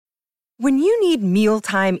When you need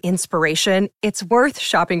mealtime inspiration, it's worth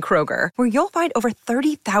shopping Kroger, where you'll find over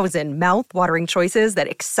 30,000 mouth-watering choices that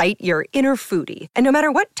excite your inner foodie. And no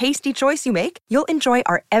matter what tasty choice you make, you'll enjoy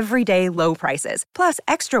our everyday low prices, plus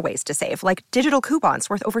extra ways to save, like digital coupons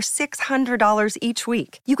worth over $600 each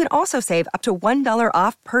week. You can also save up to $1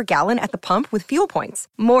 off per gallon at the pump with fuel points.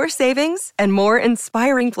 More savings and more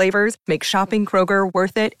inspiring flavors make shopping Kroger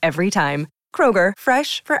worth it every time. Kroger,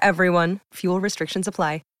 fresh for everyone. Fuel restrictions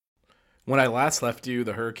apply. When I last left you,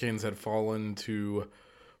 the Hurricanes had fallen to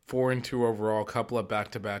 4-2 overall, a couple of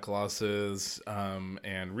back-to-back losses,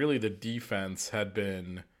 and really the defense had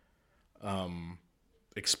been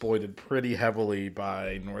exploited pretty heavily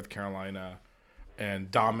by North Carolina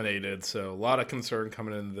and dominated. So a lot of concern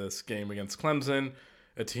coming into this game against Clemson,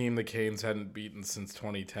 a team the Canes hadn't beaten since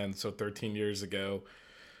 2010, so 13 years ago.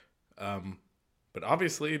 But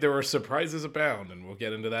obviously there were surprises abound, and we'll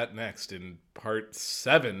get into that next in part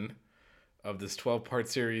 7 of this 12-part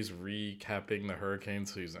series recapping the Hurricane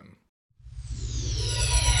season.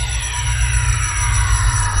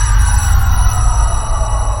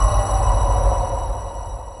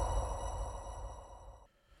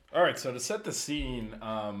 All right, so to set the scene,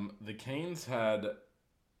 the Canes had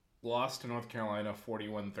lost to North Carolina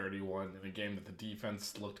 41-31 in a game that the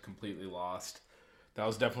defense looked completely lost. That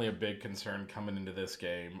was definitely a big concern coming into this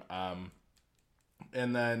game.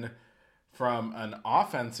 And then from an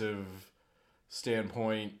offensive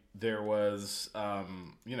standpoint, there was,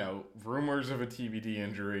 rumors of a TBD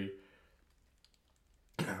injury.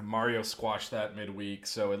 Mario squashed that midweek,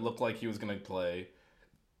 so it looked like he was going to play.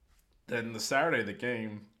 Then the Saturday of the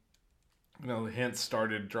game, the hints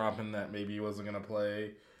started dropping that maybe he wasn't going to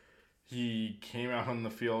play. He came out on the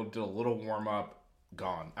field, did a little warm-up,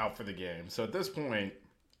 gone, out for the game. So at this point,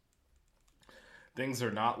 things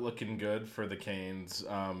are not looking good for the Canes.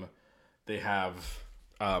 They have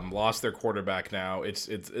lost their quarterback now.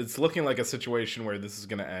 It's looking like a situation where this is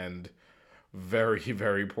going to end very,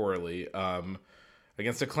 very poorly.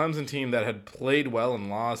 Against a Clemson team that had played well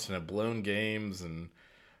and lost and had blown games, and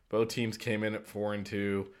both teams came in at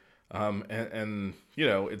 4-2. And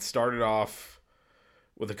it started off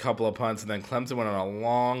with a couple of punts, and then Clemson went on a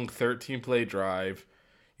long 13-play drive.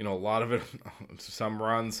 A lot of it, some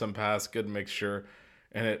runs, some pass, good mixture.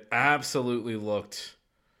 And it absolutely looked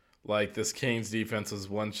like this Canes defense was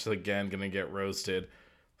once again going to get roasted.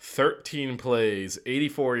 13 plays,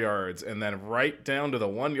 84 yards, and then right down to the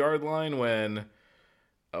 1-yard line when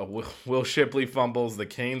Will Shipley fumbles, the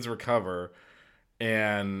Canes recover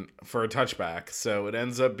and for a touchback. So it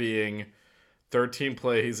ends up being 13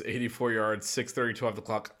 plays, 84 yards, 6:32 off the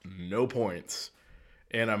clock, no points.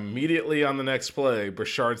 And immediately on the next play,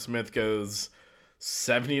 Brashard Smith goes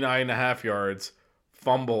 79.5 yards,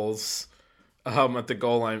 fumbles at the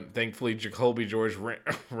goal line. Thankfully, Jacoby George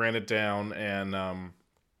ran it down and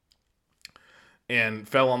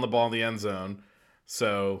fell on the ball in the end zone.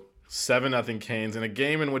 So 7-0 Canes in a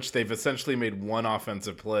game in which they've essentially made one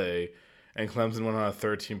offensive play, and Clemson went on a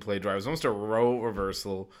 13-play drive. It was almost a role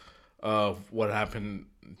reversal of what happened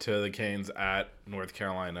to the Canes at North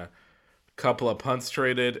Carolina. Couple of punts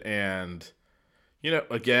traded, and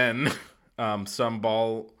again, some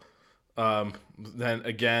ball. Then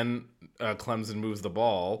again, Clemson moves the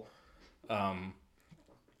ball,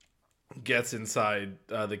 gets inside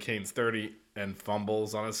the Canes 30 and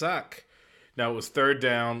fumbles on a sack. Now it was third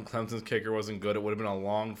down. Clemson's kicker wasn't good. It would have been a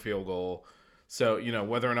long field goal. So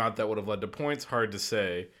whether or not that would have led to points, hard to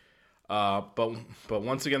say. But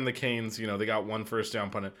once again, the Canes, they got one first down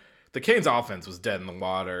punt. The Canes offense was dead in the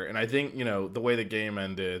water. And I think, the way the game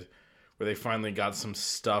ended, where they finally got some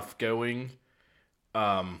stuff going,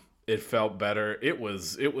 it felt better. It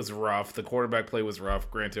was rough. The quarterback play was rough.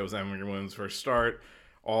 Granted, it was Emory Williams' first start.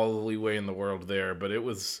 All the leeway in the world there. But it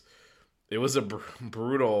was a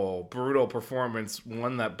brutal performance.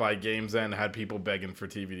 One that by game's end had people begging for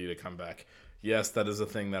TVD to come back. Yes, that is a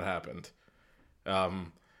thing that happened.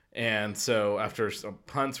 And so after some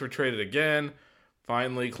punts were traded again,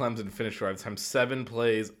 finally Clemson finished drive time 7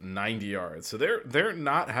 plays, 90 yards. So they're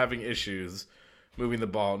not having issues moving the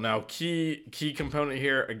ball. Now, key component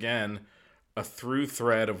here, again, a through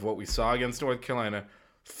thread of what we saw against North Carolina.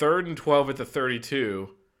 3rd and 12 at the 32,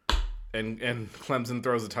 and Clemson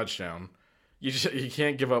throws a touchdown. You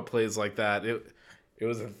can't give up plays like that. It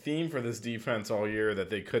was a theme for this defense all year that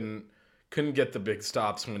they couldn't get the big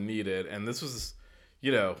stops when needed. And this was,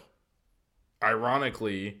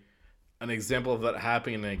 ironically, an example of that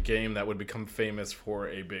happening in a game that would become famous for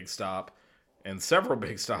a big stop, and several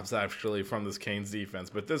big stops actually from this Canes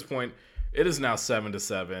defense. But at this point, it is now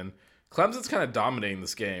 7-7. Clemson's kind of dominating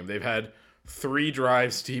this game. They've had 3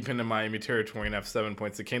 drives deep into Miami territory and have 7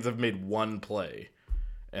 points. The Canes have made 1 play,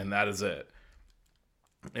 and that is it.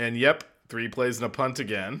 And yep, 3 plays and a punt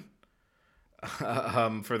again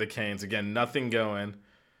for the Canes. Again, nothing going.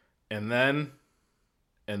 And then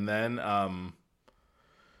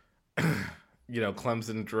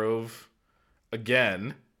Clemson drove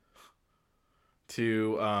again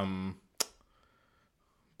to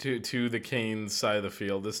the Canes side of the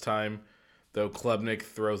field. This time, though, Klubnik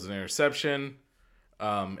throws an interception,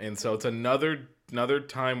 and so it's another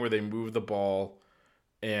time where they move the ball,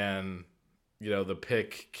 and the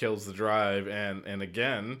pick kills the drive, and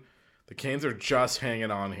again, the Canes are just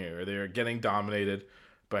hanging on here. They are getting dominated,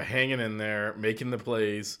 but hanging in there, making the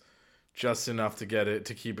plays just enough to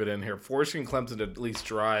keep it in here, forcing Clemson to at least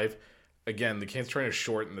drive. Again, the Canes trying to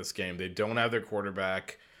shorten this game. They don't have their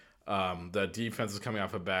quarterback. The defense is coming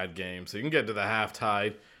off a bad game, so you can get to the half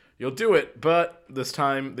tied. You'll do it, but this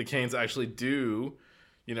time the Canes actually do,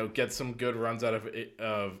 get some good runs out of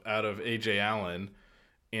AJ Allen,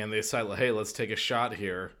 and they decide, hey, let's take a shot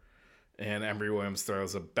here. And Emory Williams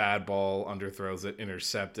throws a bad ball, underthrows it,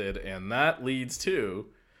 intercepted, and that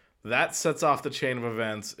sets off the chain of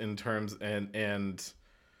events in terms and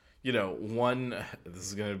one. This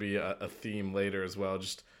is going to be a theme later as well.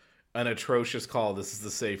 Just an atrocious call. This is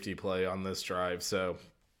the safety play on this drive. So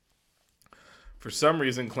for some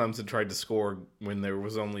reason, Clemson tried to score when there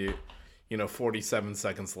was only 47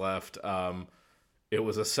 seconds left. It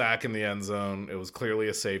was a sack in the end zone. It was clearly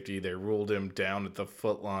a safety. They ruled him down at the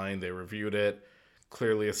foot line. They reviewed it.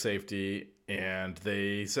 Clearly a safety. And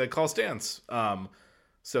they said, call stance.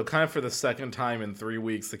 So kind of for the second time in 3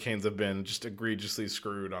 weeks, the Canes have been just egregiously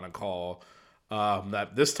screwed on a call.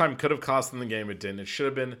 That this time could have cost them the game. It didn't. It should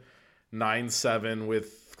have been 9-7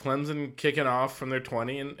 with Clemson kicking off from their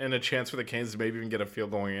 20 and a chance for the Canes to maybe even get a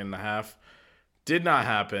field going in the half. Did not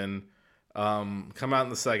happen. Come out in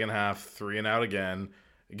the second half, 3 and out again.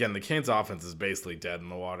 Again, the Canes offense is basically dead in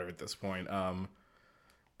the water at this point.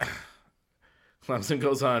 Clemson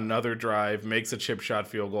goes on another drive, makes a chip shot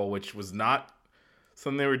field goal, which was not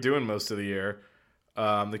something they were doing most of the year.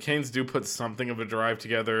 The Canes do put something of a drive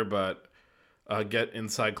together, but get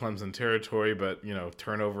inside Clemson territory, but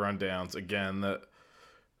turnover on downs. Again,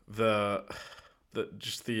 the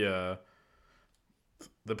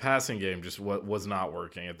passing game just was not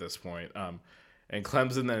working at this point. And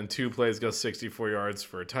Clemson then in 2 plays goes 64 yards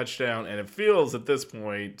for a touchdown, and it feels at this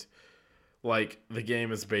point like the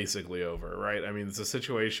game is basically over, right? I mean, it's a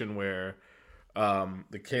situation where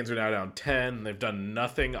the Canes are now down 10. They've done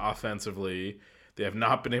nothing offensively. They have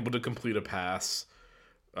not been able to complete a pass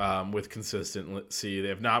with consistency. They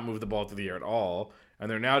have not moved the ball through the air at all, and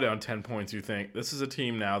they're now down 10 points. You think this is a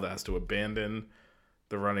team now that has to abandon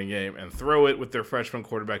the running game and throw it with their freshman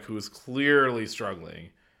quarterback who is clearly struggling.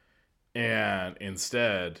 And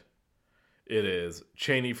instead, it is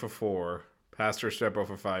Chaney for 4, Pastor Strepo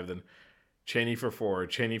for 5, then Chaney for 4,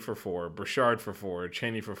 Chaney for 4, Burchard for 4,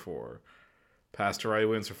 Chaney for 4, Pastor Riley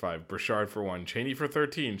Williams for 5, Burchard for 1, Chaney for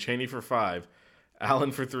 13, Chaney for 5,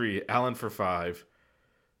 Allen for 3, Allen for 5,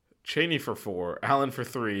 Chaney for 4, Allen for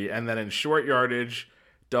 3, and then in short yardage,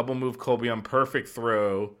 double move Colby on perfect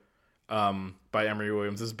throw by Emory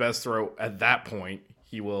Williams. His best throw at that point.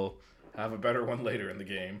 He will have a better one later in the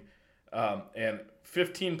game. And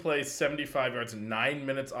 15 plays, 75 yards, 9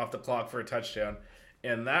 minutes off the clock for a touchdown.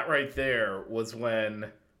 And that right there was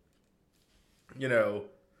when, you're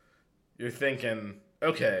thinking,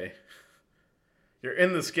 okay, you're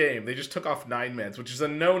in this game. They just took off 9 minutes, which is a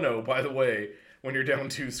no-no, by the way, when you're down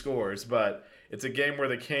 2 scores. But it's a game where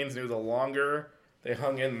the Canes knew the longer they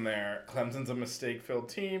hung in there, Clemson's a mistake-filled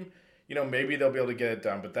team. Maybe they'll be able to get it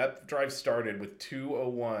done. But that drive started with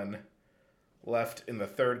 2:01 left in the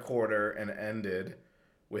third quarter and ended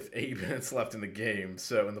with 8 minutes left in the game,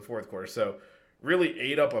 so in the fourth quarter. So really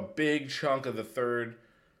ate up a big chunk of the third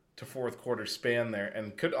to fourth quarter span there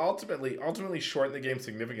and could ultimately shorten the game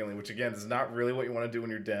significantly, which, again, is not really what you want to do when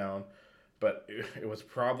you're down. But it was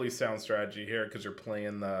probably sound strategy here because you're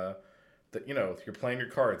playing you're playing your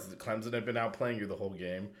cards. Clemson had been outplaying you the whole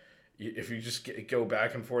game. If you just go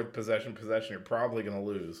back and forth possession, you're probably going to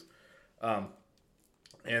lose.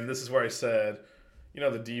 And this is where I said,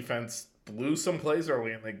 the defense blew some plays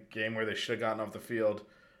early in the game where they should have gotten off the field.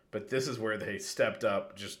 But this is where they stepped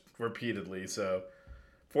up just repeatedly. So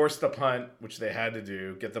forced the punt, which they had to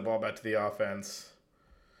do, get the ball back to the offense.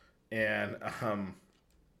 And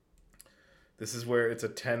this is where it's a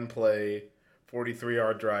 10-play,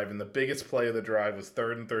 43-yard drive. And the biggest play of the drive was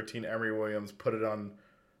 3rd and 13. Emory Williams put it on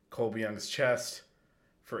Colby Young's chest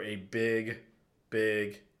for a big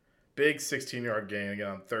 16-yard gain again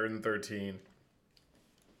on 3rd and 13.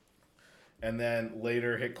 and then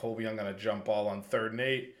later hit Colby Young on a jump ball on 3rd and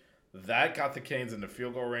 8. That got the Canes into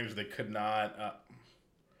field goal range. They could not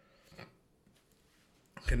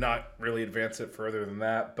really advance it further than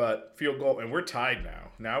that. But field goal, and we're tied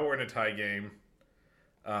now. Now we're in a tie game.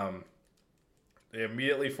 They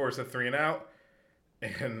immediately force a 3 and out,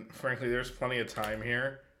 and frankly, there's plenty of time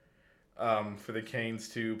here for the Canes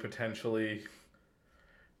to potentially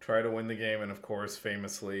try to win the game. And of course,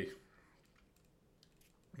 famously,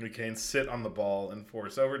 the Canes sit on the ball and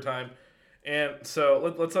force overtime. And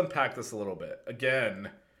so let's unpack this a little bit. Again,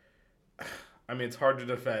 I mean, it's hard to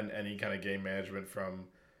defend any kind of game management from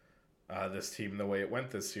this team the way it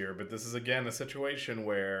went this year. But this is, again, a situation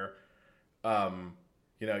where,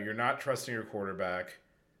 you're not trusting your quarterback,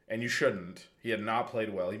 and you shouldn't. He had not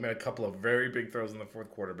played well. He made a couple of very big throws in the 4th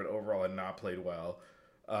quarter, but overall had not played well.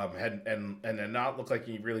 Had not looked like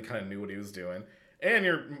he really kind of knew what he was doing. And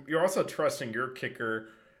you're also trusting your kicker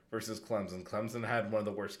versus Clemson. Clemson had one of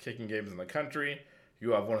the worst kicking games in the country.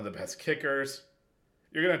 You have one of the best kickers.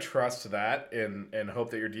 You're going to trust that and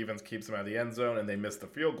hope that your defense keeps them out of the end zone and they miss the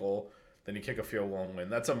field goal. Then you kick a field goal and win.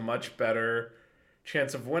 That's a much better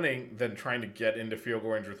chance of winning than trying to get into field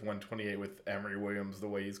goal range with 128 with Emory Williams the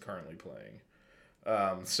way he's currently playing.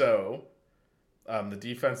 The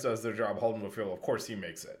defense does their job holding the field goal. Of course, he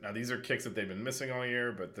makes it. Now, these are kicks that they've been missing all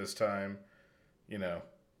year, but this time,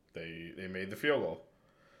 they made the field goal.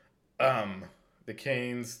 The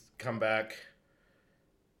Canes come back,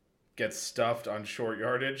 get stuffed on short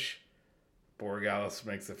yardage. Borregales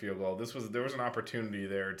makes the field goal. There was an opportunity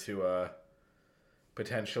there to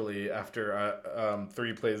potentially, after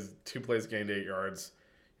 2 plays gained 8 yards,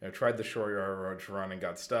 tried the short yardage run and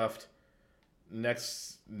got stuffed.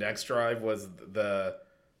 Next drive was the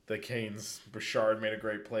Canes. Bouchard made a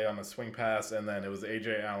great play on a swing pass, and then it was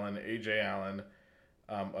A.J. Allen,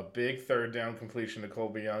 a big 3rd down completion to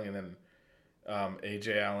Colby Young, and then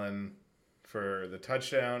A.J. Allen for the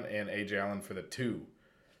touchdown and A.J. Allen for the 2.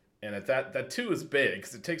 And at that 2 is big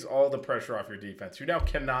because it takes all the pressure off your defense. You now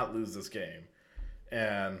cannot lose this game.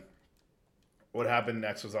 And what happened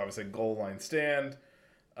next was obviously goal line stand.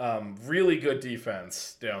 Really good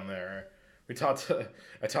defense down there. I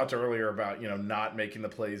talked earlier about, not making the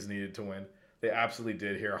plays needed to win. They absolutely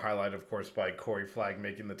did here. Highlighted, of course, by Corey Flagg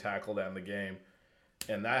making the tackle down the game.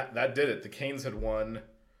 And that did it. The Canes had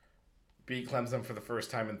beat Clemson for the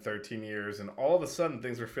first time in 13 years, and all of a sudden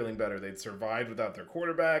things were feeling better. They'd survived without their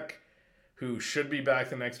quarterback, who should be back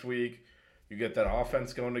the next week. You get that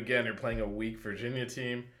offense going again. You're playing a weak Virginia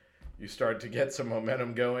team. You start to get some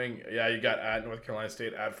momentum going. Yeah, you got at North Carolina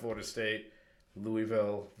State, at Florida State,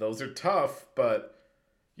 Louisville. Those are tough, but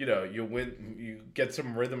you win. You get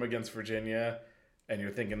some rhythm against Virginia, and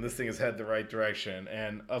you're thinking this thing is headed the right direction.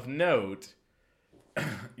 And of note,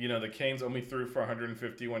 the Canes only threw for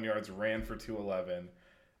 151 yards, ran for 211.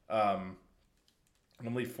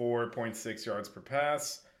 Only 4.6 yards per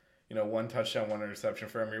pass. 1 touchdown, 1 interception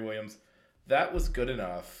for Emory Williams. That was good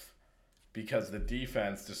enough because the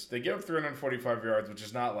defense they gave up 345 yards, which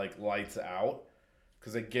is not like lights out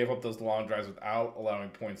because they gave up those long drives without allowing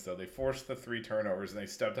points, though. They forced the 3 turnovers, and they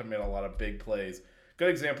stepped up and made a lot of big plays. Good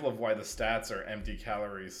example of why the stats are empty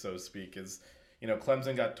calories, so to speak, is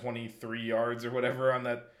Clemson got 23 yards or whatever on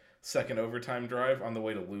that second overtime drive on the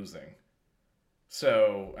way to losing.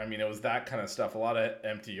 So, it was that kind of stuff. A lot of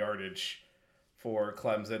empty yardage for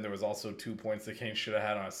Clemson. There was also 2 points the Canes should have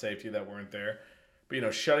had on a safety that weren't there.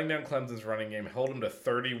 But, shutting down Clemson's running game held them to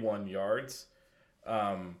 31 yards.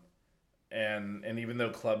 And even though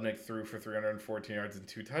Klubnik threw for 314 yards and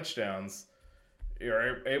 2 touchdowns,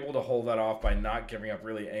 you're able to hold that off by not giving up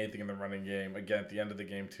really anything in the running game. Again, at the end of the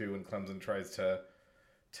game, too, when Clemson tries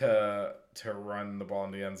to run the ball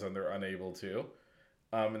in the end zone, they're unable to.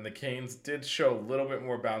 And the Canes did show a little bit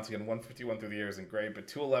more bounce again. 151 through the air isn't great, but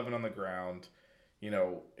 211 on the ground.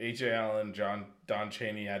 A.J. Allen, Don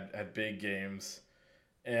Chaney had big games.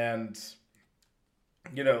 And,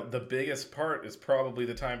 the biggest part is probably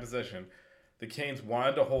the time possession. The Canes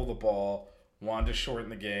wanted to hold the ball, wanted to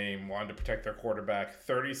shorten the game, wanted to protect their quarterback.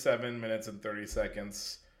 37 minutes and 30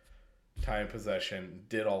 seconds time possession,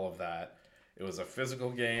 did all of that. It was a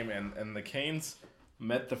physical game, and the Canes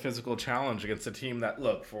met the physical challenge against a team that,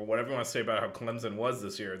 look, for whatever you want to say about how Clemson was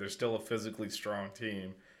this year, they're still a physically strong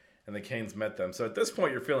team, and the Canes met them. So at this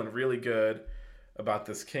point, you're feeling really good about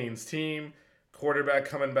this Canes team. Quarterback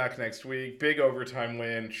coming back next week, big overtime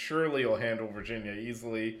win. Surely you'll handle Virginia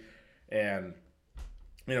easily, and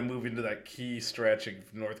moving to that key stretch of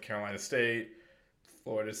North Carolina State,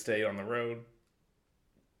 Florida State on the road,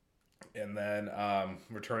 and then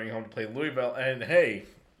returning home to play Louisville. And hey,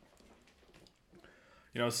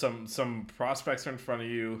 some prospects are in front of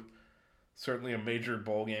you. Certainly a major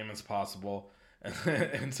bowl game is possible.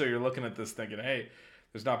 And so you're looking at this thinking, hey,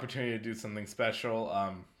 there's an opportunity to do something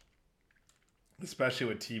special, especially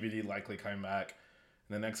with TBD likely coming back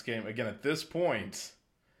in the next game. Again, at this point,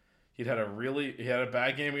 he had a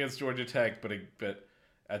bad game against Georgia Tech, but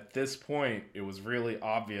at this point, it was really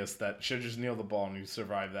obvious that should just kneel the ball and you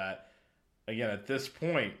survive that. Again, at this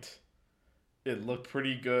point, it looked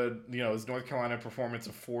pretty good. His North Carolina performance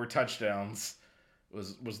of 4 touchdowns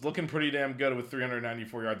was looking pretty damn good with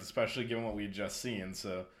 394 yards, especially given what we had just seen.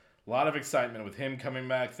 So a lot of excitement with him coming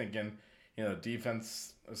back, thinking,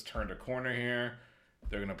 defense has turned a corner here.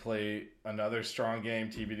 They're going to play another strong game.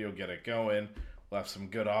 TBD will get it going. We'll have some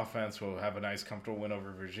good offense. We'll have a nice, comfortable win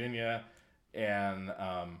over Virginia. And,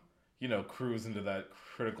 cruise into that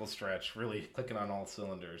critical stretch, really clicking on all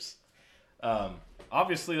cylinders.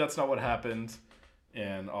 Obviously, that's not what happened.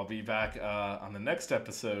 And I'll be back on the next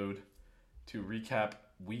episode to recap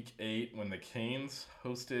Week 8 when the Canes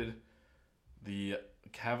hosted the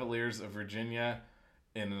Cavaliers of Virginia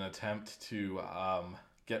in an attempt to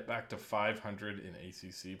get back to 500 in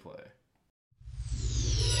ACC play.